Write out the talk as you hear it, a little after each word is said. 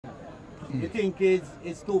You think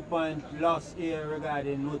it's 2 point loss here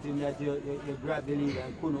regarding noting that you grabbed the lead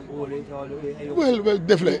and couldn't hold it all the way? Well,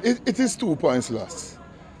 definitely. It is 2 points loss.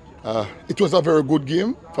 It was a very good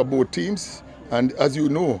game for both teams. And as you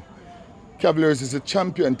know, Cavaliers is a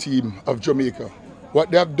champion team of Jamaica. What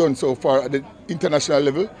they have done so far at the international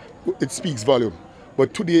level, it speaks volume.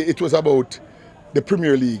 But today it was about the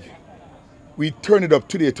Premier League. We turned it up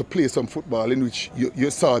today to play some football in which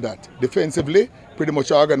you saw that. Defensively, pretty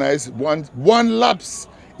much organized. One lapse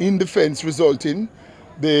in defense resulting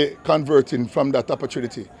the converting from that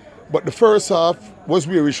opportunity. But the first half was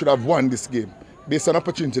where we should have won this game based on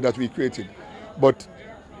opportunity that we created. But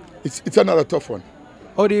it's another tough one.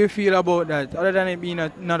 How do you feel about that? Other than it being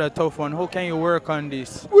another tough one, how can you work on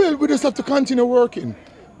this? Well, we just have to continue working.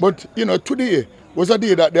 But, you know, today was a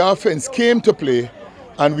day that the offense came to play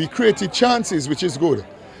and we created chances, which is good.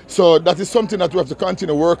 So that is something that we have to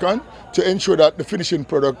continue to work on to ensure that the finishing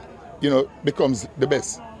product, you know, becomes the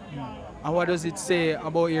best. And what does it say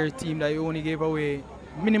about your team that you only gave away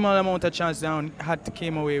minimal amount of chances and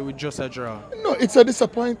came away with just a draw? No, it's a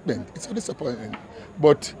disappointment. It's a disappointment.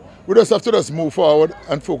 But we just have to move forward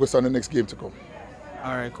and focus on the next game to come.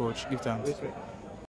 All right, coach. Give thanks.